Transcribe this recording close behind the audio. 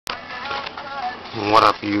What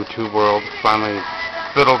up, YouTube world? Finally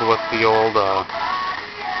fiddled with the old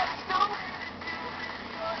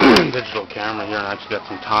digital camera here and actually got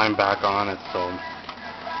some time back on it, so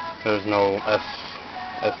there's no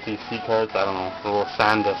SDC cards, I don't know, a little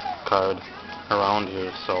SanDisk card around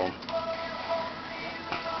here, so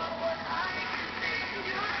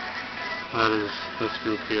that is this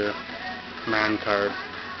group here, man card,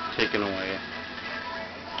 taken away.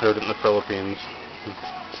 Heard it in the Philippines.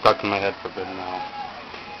 It's stuck in my head for good now.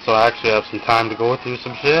 So I actually have some time to go through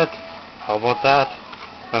some shit. How about that?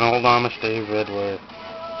 An old Amish David where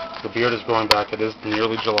the beard is growing back. It is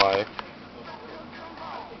nearly July.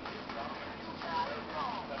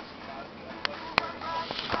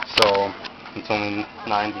 So it's only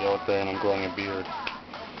 90 out there and I'm growing a beard.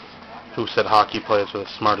 Who said hockey players were the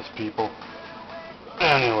smartest people?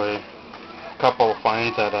 Anyway, a couple of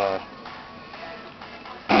finds at a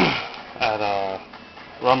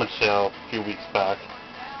rummage sale a few weeks back.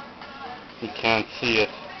 You can't see it,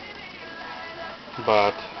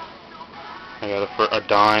 but I got it for a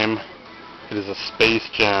dime. It is a Space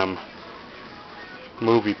Jam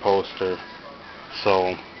movie poster.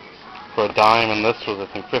 So for a dime, and this was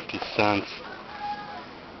I think 50 cents.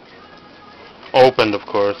 Opened, of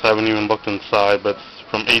course. I haven't even looked inside, but it's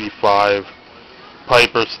from '85.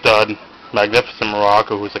 Piper Stud, Magnificent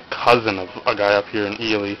Morocco, who's a cousin of a guy up here in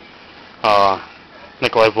Ely.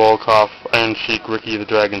 Nikolai Volkov, Iron Sheik, Ricky the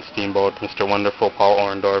Dragon Steamboat, Mr. Wonderful, Paul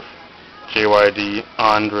Orndorff, JYD,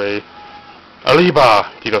 Andre, Aliba,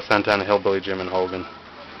 Tito Santana, Hillbilly Jim, and Hogan.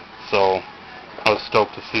 So I was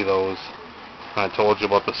stoked to see those. And I told you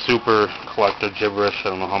about the super collector gibberish. I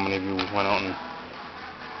don't know how many of you went out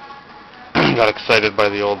and got excited by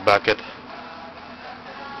the old Beckett.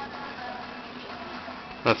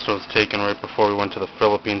 This was taken right before we went to the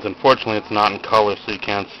Philippines. Unfortunately, it's not in color, so you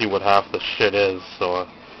can't see what half the shit is, so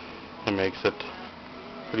it makes it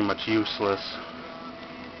pretty much useless.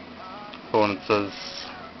 Oh, and it says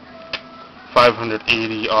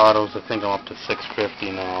 580 autos. I think I'm up to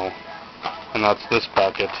 650 now. And that's this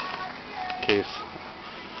packet. Case.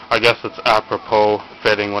 I guess it's apropos,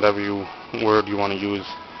 fitting, whatever word you want to use,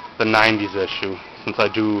 the 90s issue, since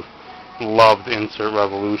I do love the Insert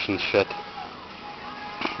Revolution shit.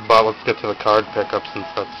 But let's get to the card pickup, since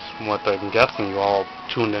that's what I'm guessing you all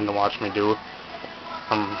tuned in to watch me do.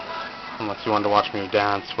 Unless you wanted to watch me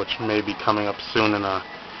dance, which may be coming up soon in a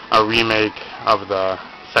remake of the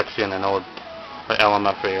Sexy and I Know by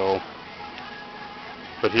LMFAO.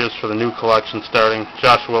 But here's for the new collection starting.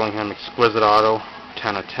 Josh Willingham Exquisite Auto,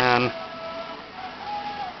 10 of 10.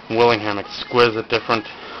 Willingham Exquisite Different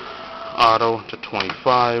Auto to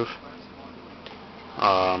 25.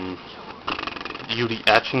 Beauty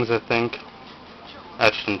Etchings, I think.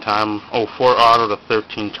 Etched in Time 04 Auto to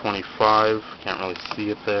 1325. Can't really see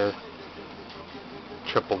it there.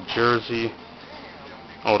 Triple Jersey.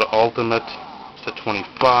 To Ultimate to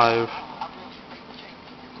 25.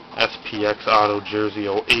 SPX Auto Jersey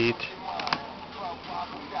 08.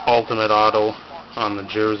 Ultimate Auto on the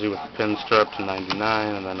jersey with the pinstripe to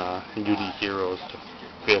 99. And then UD Heroes to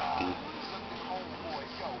 50.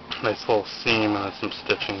 Nice little seam and some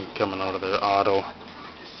stitching coming out of their auto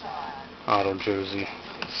jersey.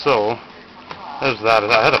 So there's that.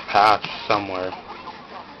 I had a patch somewhere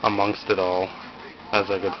amongst it all,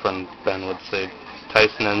 as our good friend Ben would say.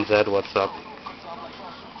 Tyson NZ, what's up?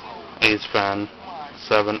 A's fan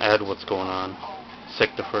 7, Ed, what's going on?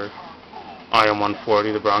 Sicktifer, IM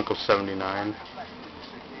 140, the Broncos 79,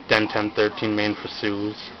 Den 1013, Maine for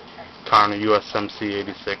Sues, Connor USMC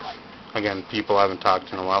 86. Again, people I haven't talked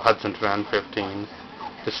to in a while. Hudson Fan 15,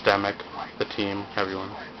 Systemic, the team,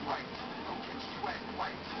 everyone.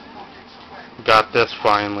 Got this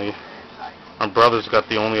finally. My brother's got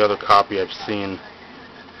the only other copy I've seen.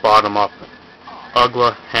 Bottom up.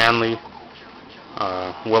 Ugla, Hanley,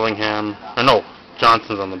 Willingham, or no,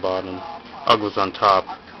 Johnson's on the bottom. Ugla's on top.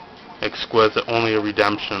 Exquisite, only a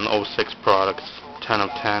redemption, 06 products, 10 of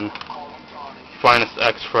 10. Finest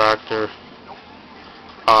X-Fractor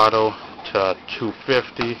Auto to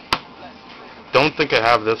 250. Don't think I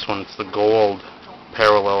have this one. It's the gold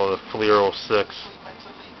parallel of the Fleer 06.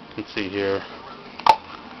 You can see here.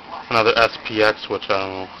 Another SPX, which I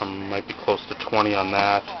don't know, I might be close to 20 on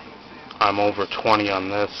that. I'm over 20 on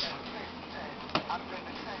this.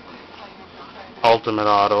 Ultimate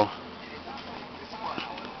Auto.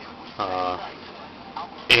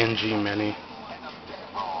 A&G Mini.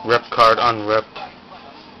 Rip card unripped.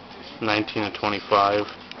 19 of 25.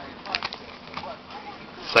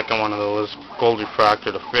 Second one of those. Gold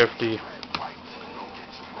Refractor to 50.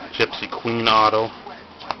 Gypsy Queen Auto.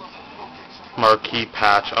 Marquee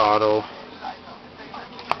Patch Auto.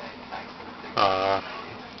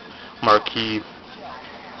 Marquee,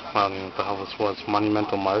 I don't know what the hell this was,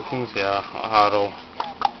 Monumental Markings, yeah, auto,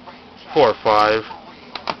 4 or 5,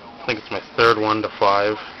 I think it's my third one to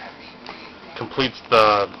 5, completes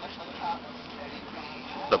the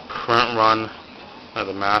print run of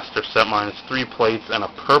the master set, minus 3 plates and a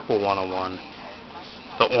purple 101,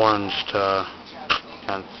 the orange to,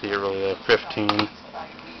 can't see it really there, 15,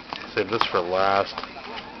 save this for last,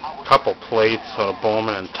 couple plates,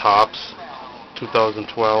 Bowman and Topps,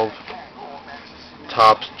 2012,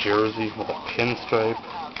 Topps jersey with a pinstripe.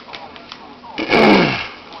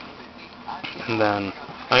 And then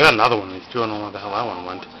I got another one of these two. I don't know where the hell that one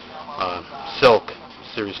went. Silk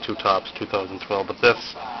Series 2 Topps 2012, but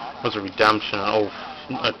this was a redemption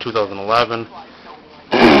in 2011.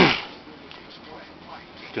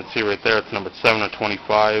 You can see right there it's numbered 7 of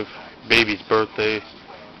 25. Baby's birthday.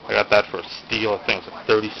 I got that for a steal. I think it was a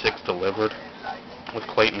 36 delivered with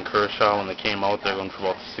Clayton Kershaw. When they came out, they're going for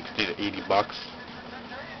about 60 to 80 bucks.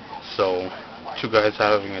 So, two guys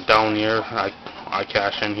having a down year, I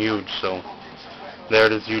cash in huge. So, there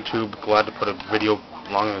it is, YouTube. Glad to put a video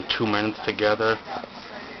longer than 2 minutes together.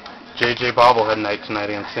 JJ bobblehead night tonight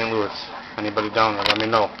in St. Louis. Anybody down there, let me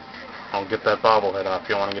know. I'll get that bobblehead off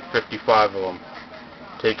you. I want to get 55 of them.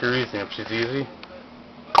 Take her easy. If she's easy,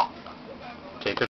 take her.